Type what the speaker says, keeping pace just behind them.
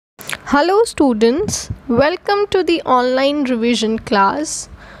Hello students, welcome to the online revision class.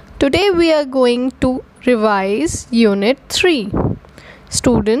 Today we are going to revise Unit 3.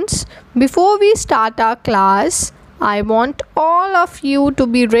 Students, before we start our class, I want all of you to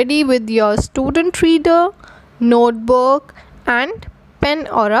be ready with your student reader, notebook and pen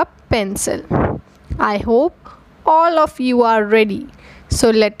or a pencil. I hope all of you are ready. So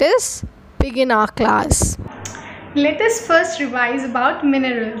let us begin our class. Let us first revise about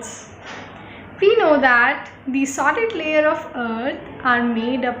minerals. We know that the solid layer of earth are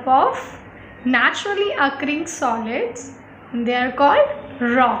made up of naturally occurring solids. They are called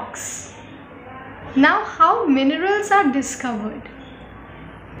rocks. Now, how minerals are discovered?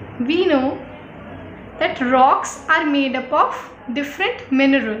 We know that rocks are made up of different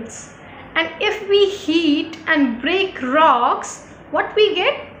minerals, and if we heat and break rocks, what we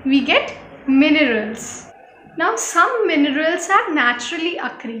get? We get minerals. Now, some minerals are naturally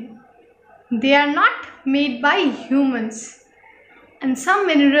occurring. They are not made by humans, and some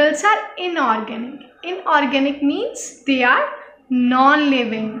minerals are inorganic. Inorganic means they are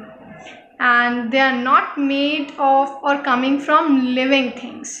non-living and they are not made of or coming from living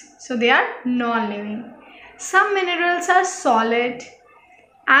things. So they are non-living. Some minerals are solid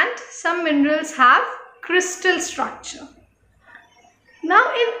and some minerals have crystal structure.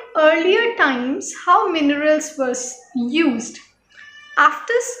 Now, in earlier times, how minerals was used?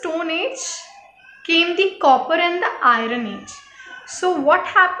 After Stone Age came the Copper and the Iron Age. So what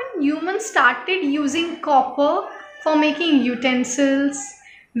happened? Humans started using copper for making utensils,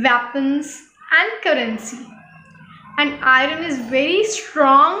 weapons and currency. And iron is very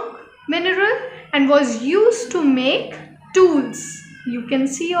strong mineral and was used to make tools. You can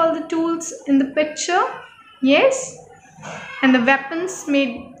see all the tools in the picture. Yes. And the weapons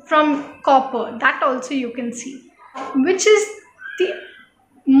made from copper, that also you can see. Which is the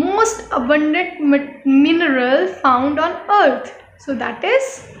most abundant mineral found on earth? So that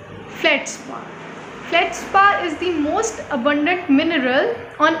is feldspar. Feldspar is the most abundant mineral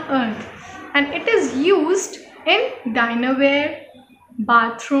on earth, and it is used in dinnerware,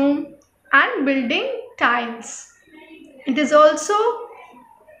 bathroom and building tiles. It is also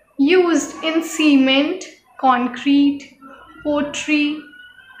used in cement, concrete, pottery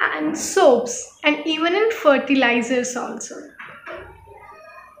and soaps, and even in fertilizers also.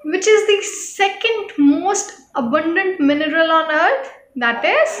 Which is the second most abundant mineral on earth? That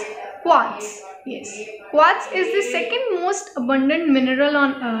is quartz. Yes, quartz is the second most abundant mineral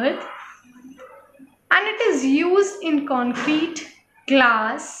on earth, and it is used in concrete,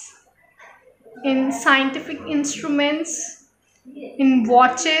 glass, in scientific instruments, in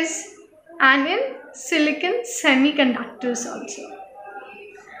watches and in silicon semiconductors also.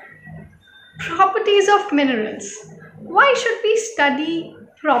 Properties of minerals. Why should we study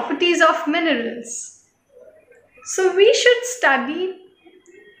properties of minerals? So we should study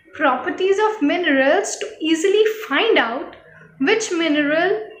properties of minerals to easily find out which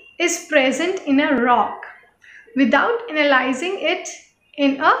mineral is present in a rock without analyzing it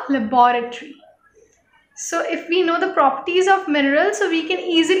in a laboratory. So if we know the properties of minerals, so we can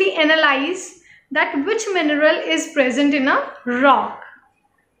easily analyze that which mineral is present in a rock.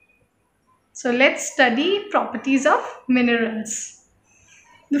 So let's study properties of minerals.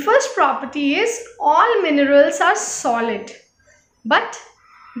 The first property is all minerals are solid, but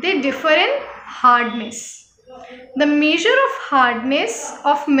they differ in hardness. The measure of hardness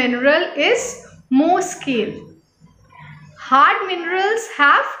of mineral is Mohs scale. Hard minerals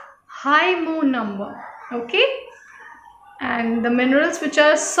have high Mohs number, okay? And the minerals which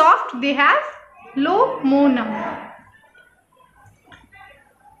are soft, they have low Mohs number.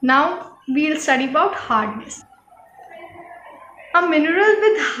 Now we'll study about hardness. A mineral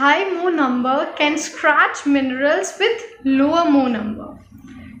with high Mohs number can scratch minerals with lower Mohs number.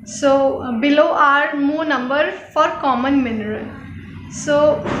 So below are Mohs number for common mineral.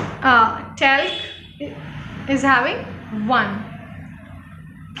 So talc is having 1,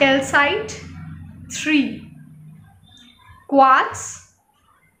 calcite 3, quartz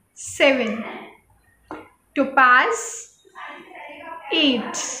 7, topaz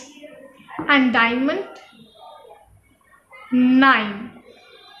 8 and diamond 9.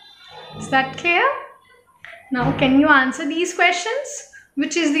 Is that clear? Now can you answer these questions?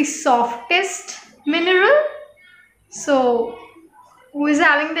 Which is the softest mineral? So who is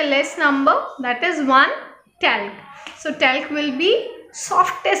having the less number? That is 1, talc. So talc will be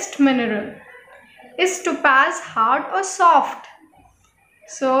softest mineral. Is topaz hard or soft?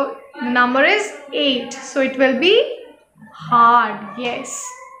 So the number is 8. So it will be hard. Yes.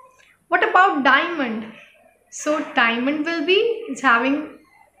 What about diamond? So diamond will be, it's having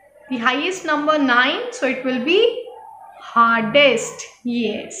The highest number 9, so it will be hardest.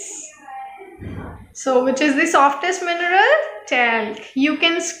 Yes. So which is the softest mineral? Talc. You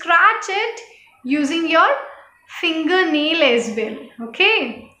can scratch it using your fingernail as well.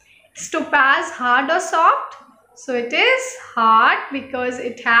 Okay. Is topaz hard or soft? So it is hard because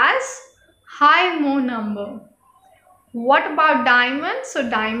it has high Mohs number. What about diamond? So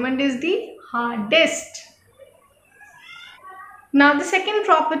diamond is the hardest. Now the second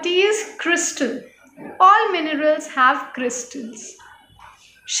property is crystal. All minerals have crystals.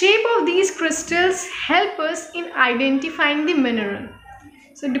 Shape of these crystals help us in identifying the mineral.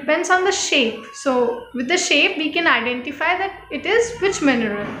 So it depends on the shape. So with the shape we can identify that it is which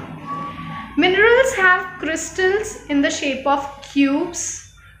mineral. Minerals have crystals in the shape of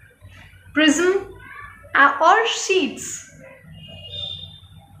cubes, prism or sheets.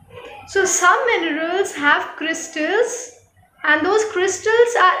 So some minerals have crystals and those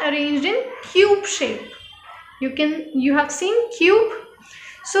crystals are arranged in cube shape. You have seen cube.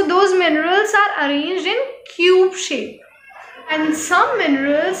 So those minerals are arranged in cube shape. And some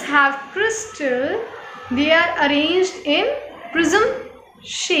minerals have crystal, they are arranged in prism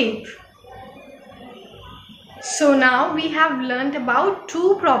shape. So now we have learnt about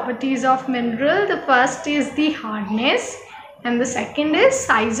two properties of mineral. The first is the hardness and the second is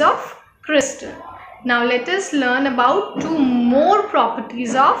size of crystal. Now let us learn about two more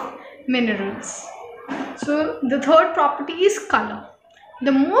properties of minerals. So the third property is color.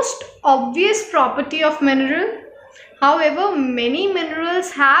 The most obvious property of mineral. However, many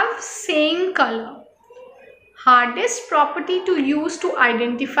minerals have same color. Hardest property to use to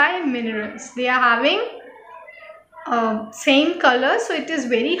identify minerals. They are having same color, so it is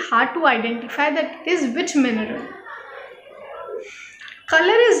very hard to identify that it is which mineral.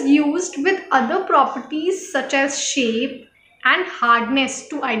 Color is used with other properties such as shape and hardness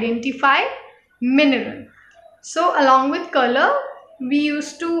to identify mineral. So along with color, we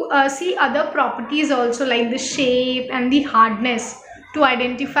used to see other properties also like the shape and the hardness to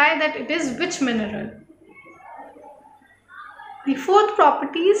identify that it is which mineral. The fourth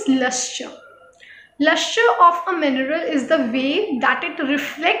property is luster. Luster of a mineral is the way that it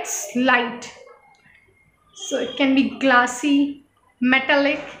reflects light. So it can be glassy,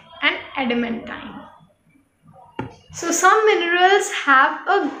 metallic and adamantine. So some minerals have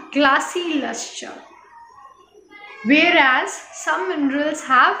a glassy luster, whereas some minerals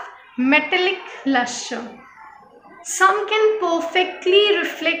have metallic luster. Some can perfectly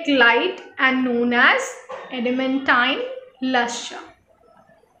reflect light and known as adamantine luster.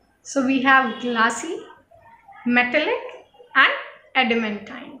 So we have glassy, metallic and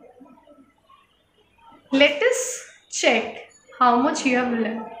adamantine. Let us check how much you have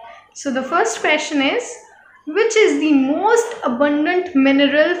learned. So the first question is, which is the most abundant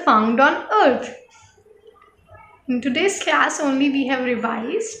mineral found on earth? In today's class only we have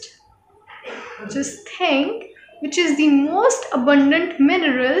revised. Just think, which is the most abundant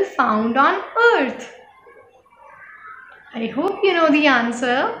mineral found on earth? I hope you know the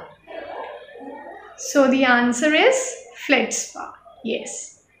answer. So the answer is feldspar.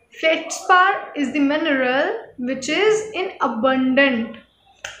 Yes, feldspar is the mineral which is in abundant.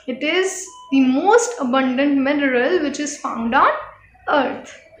 It is the most abundant mineral which is found on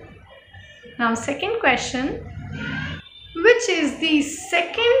earth. Now second question. Which is the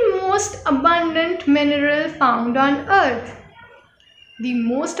second most abundant mineral found on earth? The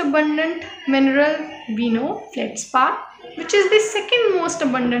most abundant mineral we know, feldspar. Which is the second most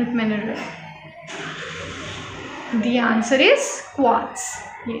abundant mineral? The answer is quartz.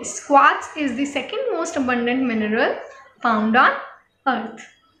 Yes, quartz is the second most abundant mineral found on earth.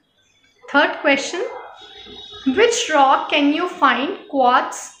 Third question. Which rock can you find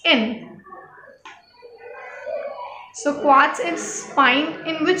quartz in? So quartz is found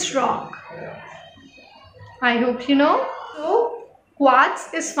in which rock? I hope you know. So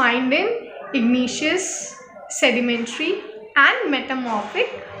quartz is found in igneous, sedimentary and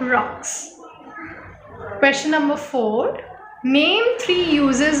metamorphic rocks. Question number 4. Name 3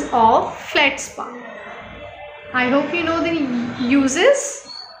 uses of feldspar. I hope you know the uses.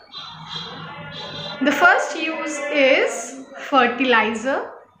 The first use is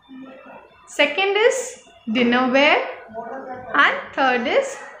fertilizer. Second is dinnerware. And third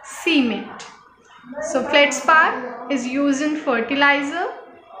is cement. So feldspar is used in fertilizer,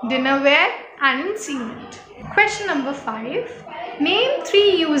 dinnerware and in cement. Question number 5. Name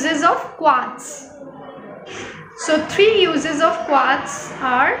 3 uses of quartz. So 3 uses of quartz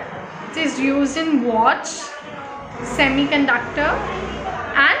are, it is used in watch, semiconductor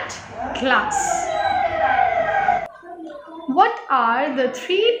and glass. What are the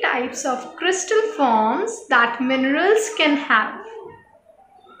three types of crystal forms that minerals can have?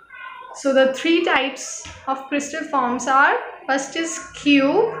 So the three types of crystal forms are, first is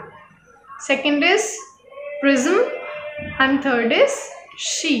cube, second is prism, and third is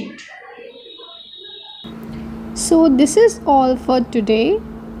sheet. So this is all for today.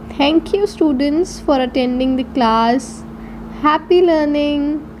 Thank you students for attending the class. Happy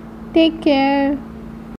learning. Take care.